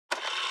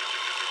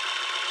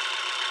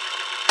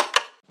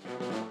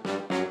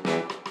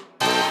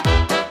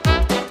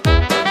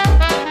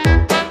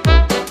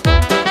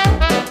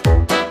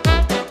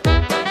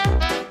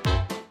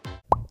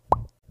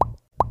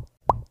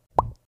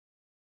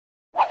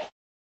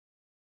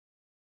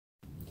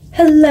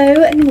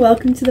Hello and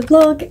welcome to the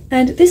vlog,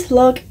 and this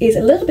vlog is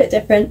a little bit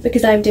different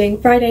because I'm doing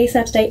Friday,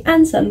 Saturday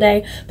and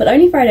Sunday, but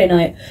only Friday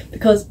night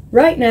because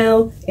right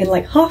now, in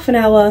like half an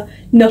hour,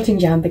 Notting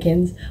Jam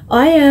begins.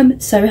 I am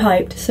so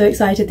hyped, so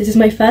excited. This is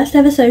my first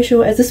ever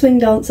social as a swing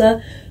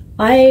dancer.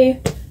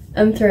 I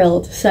am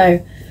thrilled,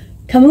 so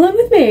come along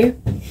with me.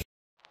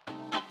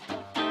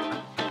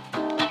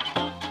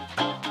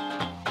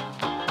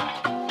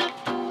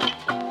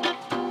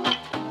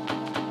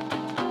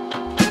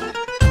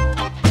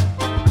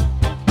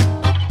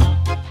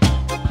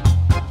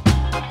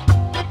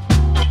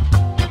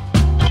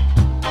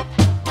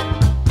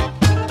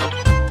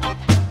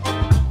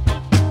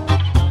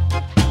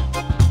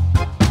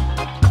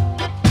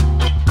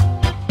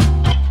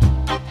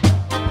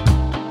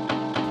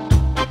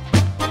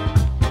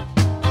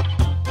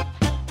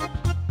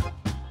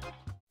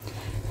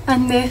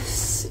 And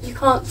this, you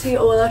can't see it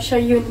all, I'll show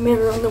you in the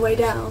mirror on the way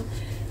down.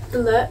 But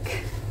look,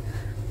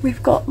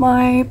 we've got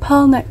my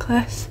pearl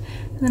necklace,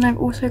 and then I've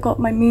also got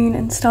my moon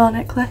and star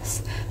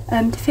necklace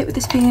to fit with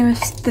this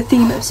the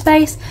theme of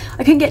space.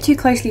 I couldn't get too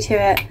closely to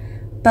it,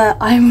 but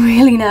I'm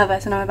really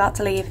nervous and I'm about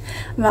to leave.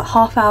 I'm about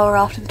half hour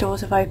after the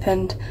doors have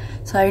opened,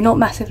 so not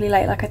massively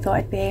late like I thought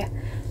I'd be.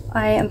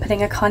 I am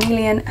putting a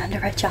carnelian and a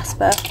red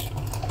jasper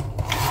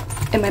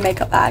in my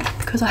makeup bag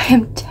because I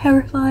am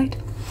terrified.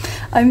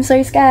 I'm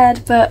so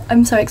scared, but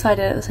I'm so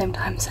excited at the same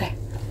time, so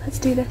let's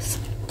do this.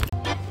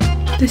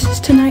 This is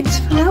tonight's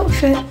full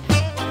outfit.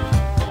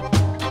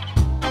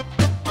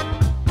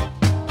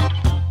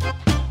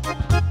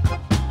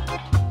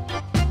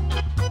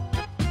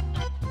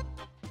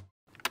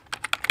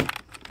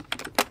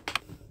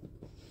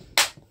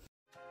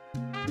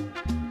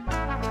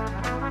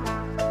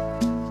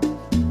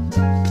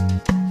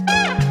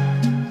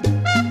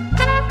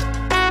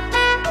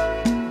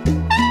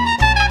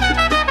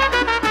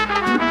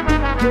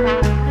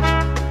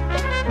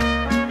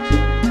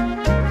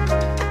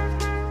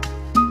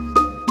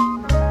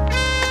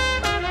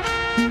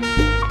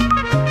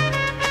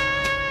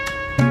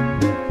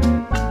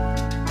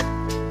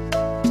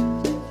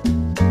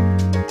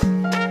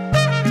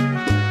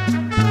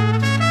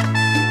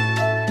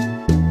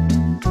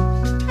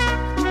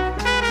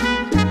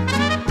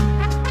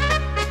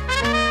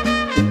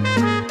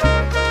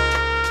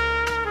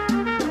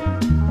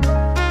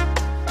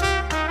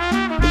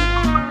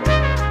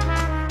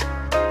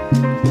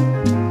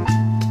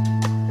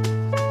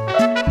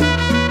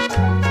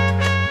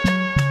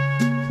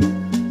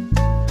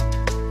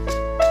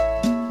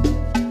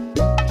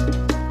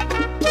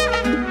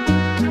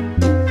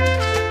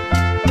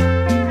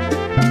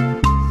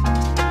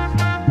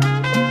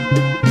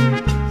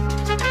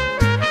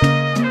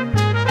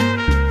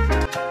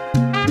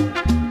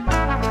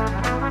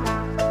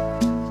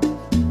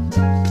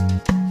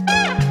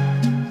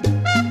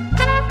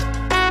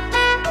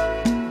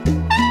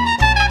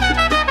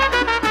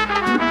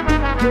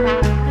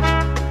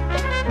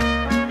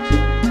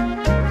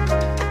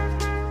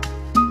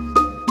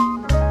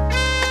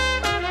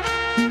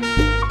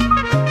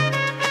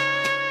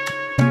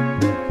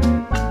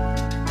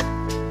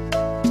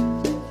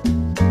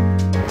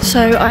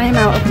 So I am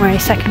out of my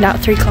second out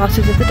of 3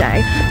 classes of the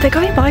day. They're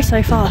going by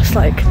so fast,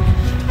 like,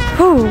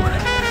 whew.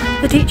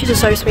 The teachers are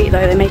so sweet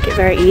though, they make it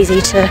very easy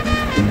to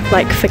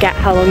like forget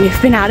how long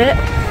you've been at it.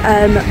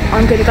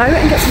 I'm gonna go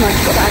and get some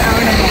lunch, got about an hour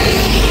and a half.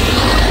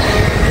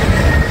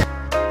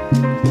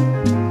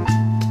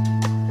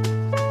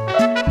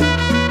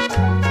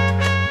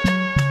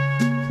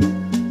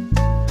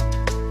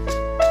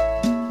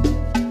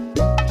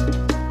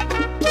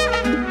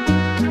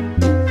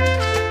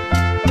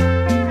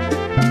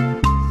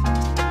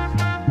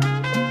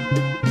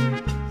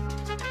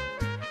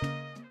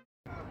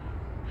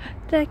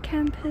 The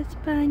campus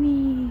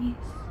bunnies.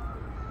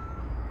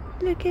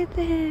 Look at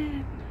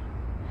them.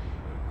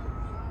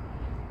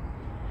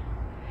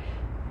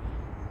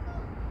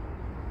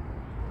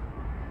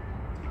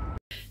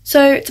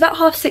 So it's about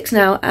 6:30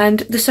 now,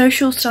 and the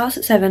social starts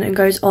at 7 and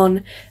goes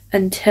on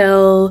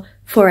until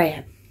 4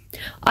 AM.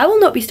 I will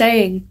not be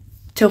staying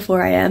till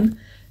 4 AM.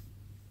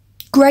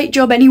 Great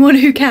job anyone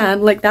who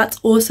can, like that's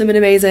awesome and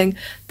amazing.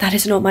 That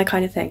is not my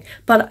kind of thing.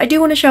 But I do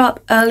want to show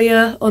up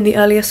earlier, on the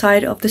earlier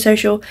side of the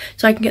social,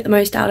 so I can get the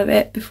most out of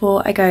it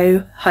before I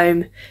go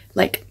home,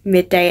 like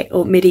midday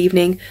or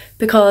mid-evening,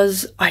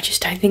 because I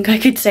just don't think I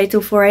could stay till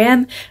 4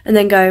 AM and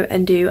then go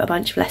and do a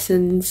bunch of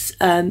lessons,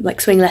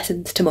 like swing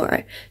lessons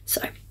tomorrow.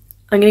 So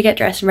I'm gonna get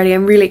dressed and ready.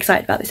 I'm really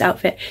excited about this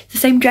outfit. It's the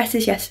same dress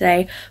as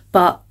yesterday,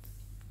 but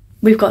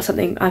I've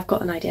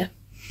got an idea.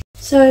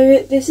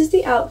 So this is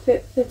the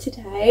outfit for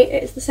today.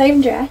 It's the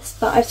same dress,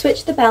 but I've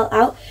switched the belt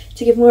out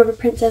to give more of a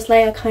Princess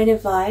Leia kind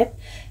of vibe.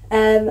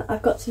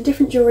 I've got some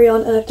different jewellery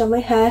on, and I've done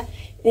my hair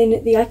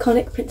in the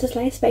iconic Princess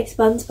Leia space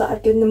buns, but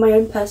I've given them my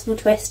own personal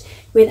twist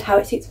with how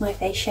it suits my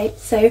face shape.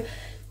 So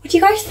what do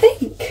you guys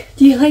think?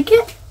 Do you like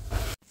it?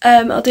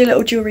 I'll do a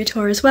little jewellery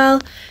tour as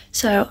well.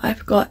 So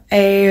I've got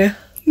a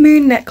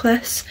moon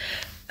necklace.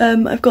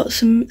 I've got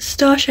some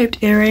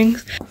star-shaped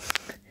earrings.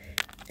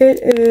 It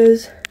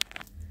is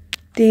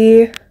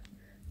the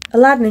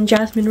Aladdin and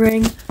Jasmine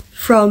ring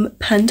from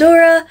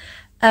Pandora,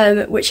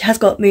 which has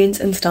got moons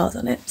and stars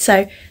on it.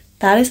 So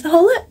that is the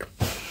whole look.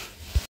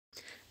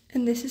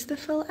 And this is the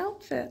full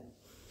outfit.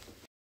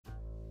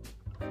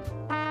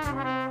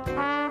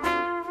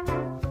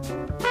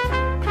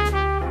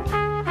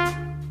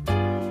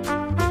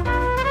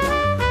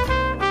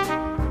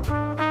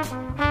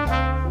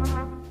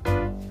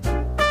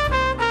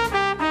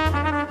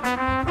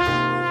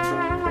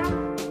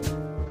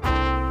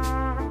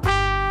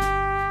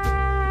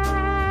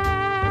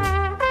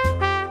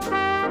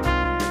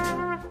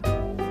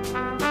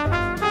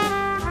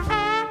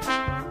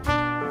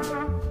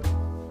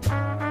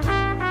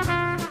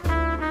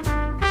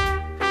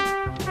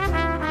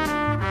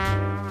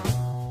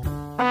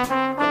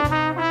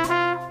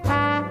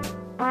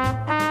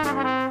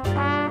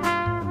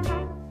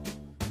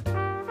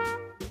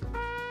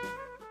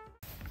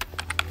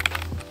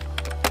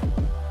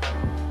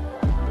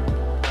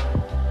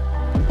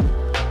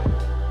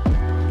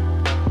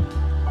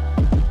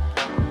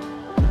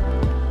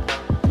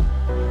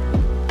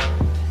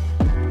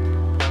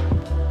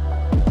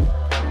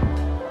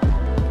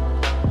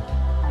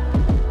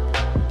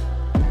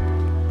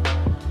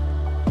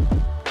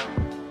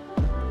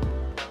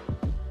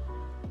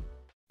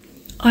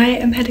 I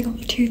am heading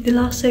off to the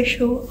last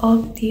social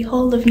of the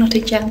whole of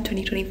Nottingham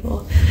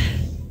 2024.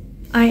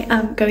 I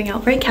am going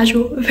out very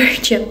casual, very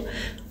chill,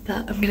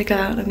 but I'm gonna go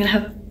out, I'm gonna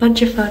have a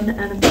bunch of fun,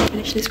 and I'm gonna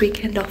finish this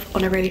weekend off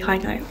on a really high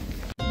note.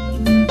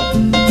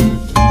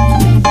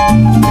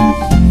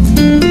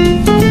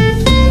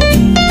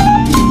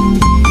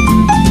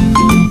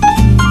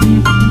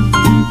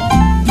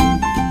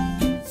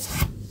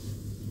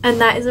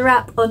 And that is a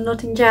wrap on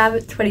Nottingham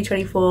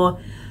 2024.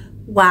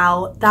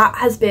 Wow, that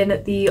has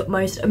been the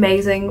most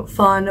amazing,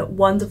 fun,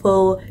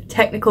 wonderful,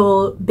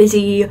 technical,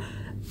 busy,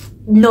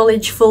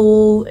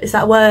 knowledgeful, is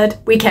that a word?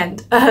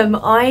 Weekend.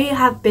 I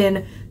have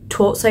been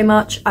taught so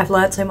much, I've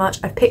learned so much,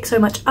 I've picked so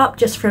much up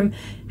just from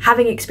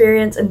having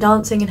experience and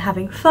dancing and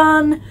having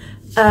fun.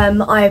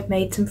 I've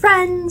made some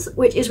friends,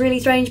 which is really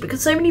strange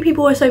because so many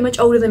people are so much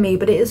older than me,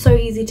 but it is so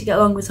easy to get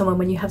along with someone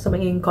when you have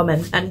something in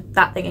common, and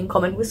that thing in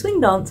common was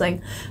swing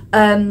dancing.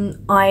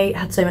 I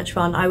had so much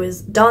fun. I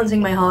was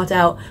dancing my heart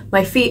out.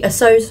 My feet are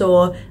so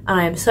sore and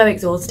I am so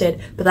exhausted,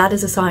 but that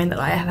is a sign that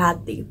I have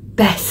had the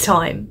best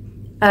time.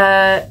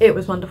 It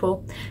was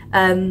wonderful.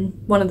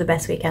 One of the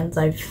best weekends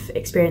I've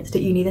experienced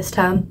at uni this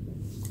term.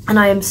 And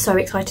I am so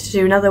excited to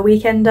do another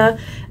weekender.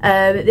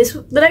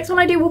 The next one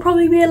I do will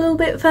probably be a little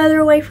bit further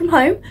away from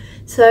home,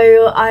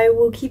 so I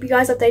will keep you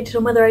guys updated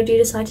on whether I do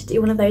decide to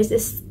do one of those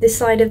this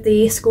side of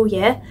the school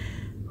year.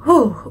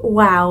 Oh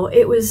wow,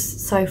 it was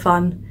so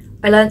fun.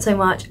 I learned so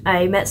much.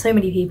 I met so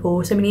many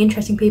people, so many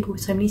interesting people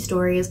with so many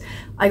stories.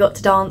 I got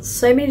to dance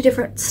so many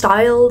different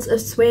styles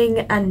of swing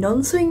and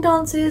non-swing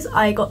dances.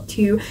 I got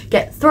to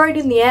get thrown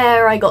in the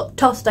air, I got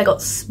tossed, I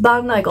got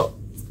spun, I got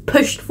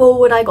pushed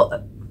forward, I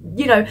got,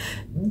 you know,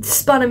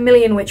 spun a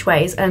million which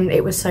ways, and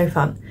it was so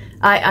fun.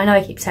 I know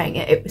I keep saying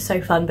it was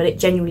so fun, but it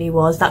genuinely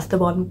was. That's the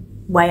one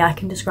way I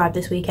can describe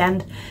this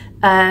weekend.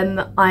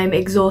 I'm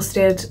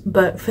exhausted,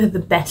 but for the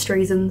best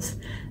reasons.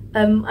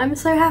 I'm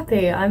so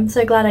happy. I'm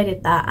so glad I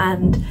did that.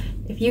 And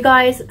if you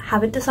guys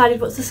haven't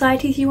decided what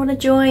societies you want to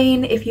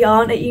join, if you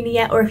aren't at uni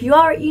yet, or if you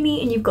are at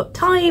uni and you've got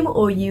time,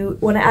 or you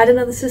want to add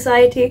another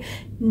society,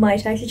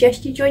 might I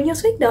suggest you join your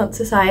swing dance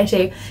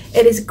society.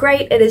 It is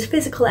great. It is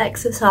physical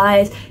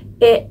exercise.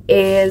 It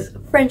is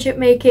friendship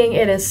making,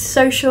 it is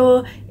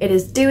social, it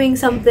is doing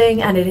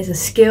something, and it is a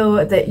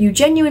skill that you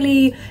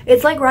genuinely,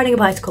 it's like riding a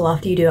bicycle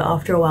after you do it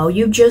after a while.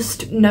 You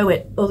just know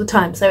it all the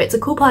time. So it's a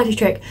cool party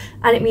trick,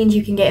 and it means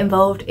you can get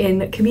involved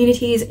in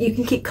communities, you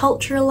can keep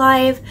culture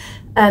alive,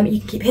 you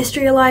can keep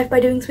history alive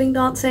by doing swing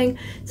dancing.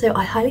 So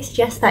I highly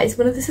suggest that is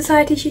one of the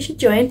societies you should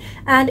join,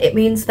 and it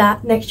means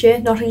that next year,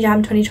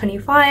 Nottingham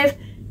 2025,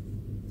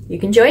 you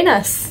can join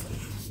us.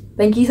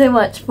 Thank you so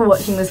much for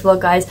watching this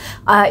vlog, guys.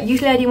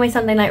 Usually I do my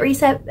Sunday night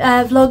reset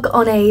vlog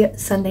on a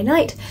Sunday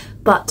night,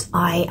 but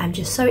I am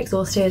just so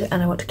exhausted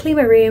and I want to clean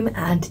my room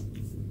and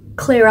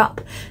clear up,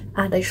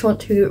 and I just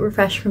want to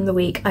refresh from the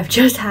week I've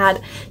just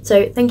had.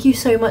 So thank you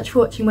so much for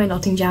watching my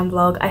Nottingham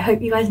vlog. I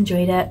hope you guys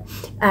enjoyed it,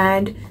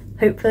 and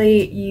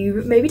hopefully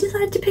you maybe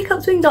decide to pick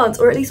up swing dance,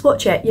 or at least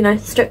watch it. You know,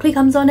 Strictly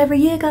comes on every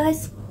year,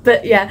 guys.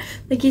 But yeah,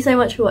 thank you so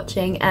much for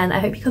watching, and I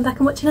hope you come back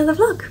and watch another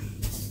vlog.